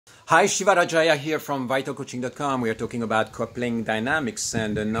Hi, Shiva, Rajaya here from vitalcoaching.com. We are talking about coupling dynamics,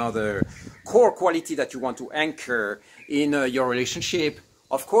 and another core quality that you want to anchor in your relationship.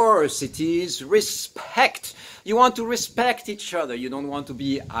 Of course, it is respect. You want to respect each other. You don't want to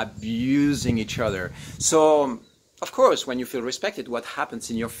be abusing each other. So, of course, when you feel respected, what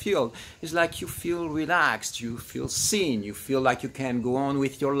happens in your field is like you feel relaxed, you feel seen, you feel like you can go on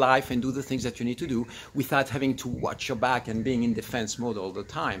with your life and do the things that you need to do without having to watch your back and being in defense mode all the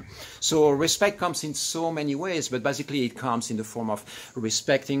time. So respect comes in so many ways, but basically it comes in the form of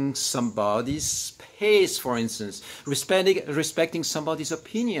respecting somebody's space, for instance, respecting somebody's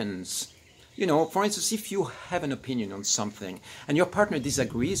opinions. You know, for instance, if you have an opinion on something and your partner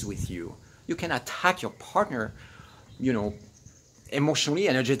disagrees with you, you can attack your partner, you know, emotionally,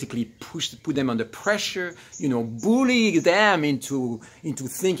 energetically put them under pressure, you know, bully them into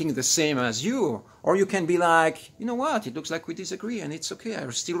thinking the same as you. Or you can be like, you know what, it looks like we disagree and it's okay. I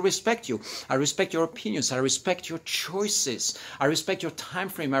still respect you. I respect your opinions. I respect your choices. I respect your time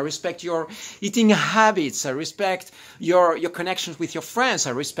frame. I respect your eating habits. I respect your connections with your friends.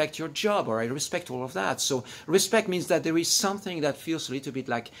 I respect your job, or I respect all of that. So respect means that there is something that feels a little bit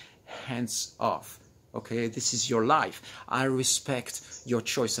like hands off. Okay, this is your life. I respect your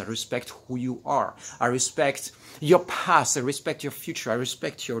choice. I respect who you are. I respect your past. I respect your future. I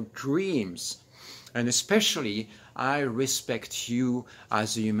respect your dreams. And especially, I respect you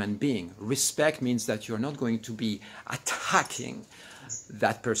as a human being. Respect means that you're not going to be attacking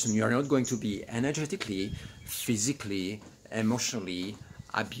that person. You're not going to be energetically, physically, emotionally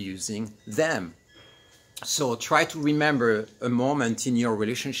abusing them. So try to remember a moment in your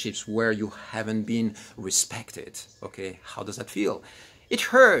relationships where you haven't been respected. Okay, how does that feel? It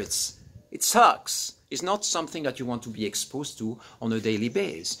hurts. It sucks. It's not something that you want to be exposed to on a daily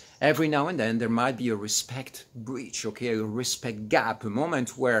basis. Every now and then there might be a respect breach, okay, a respect gap, a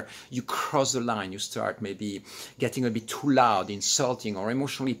moment where you cross the line, you start maybe getting a bit too loud, insulting, or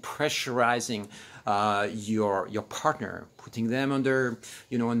emotionally pressurizing your partner, putting them under,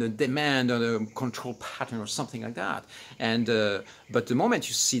 you know, under demand, under control pattern or something like that. And but the moment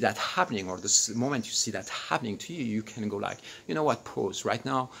you see that happening, or the moment you see that happening to you, you can go like, you know what, pause. Right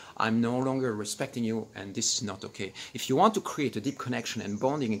now, I'm no longer respecting you, and this is not okay. If you want to create a deep connection and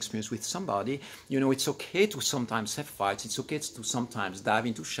bonding experience with somebody, you know, it's okay to sometimes have fights. It's okay to sometimes dive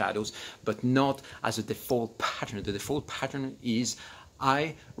into shadows, but not as a default pattern. The default pattern is,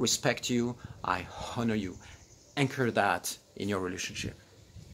 I respect you, I honor you. Anchor that in your relationship.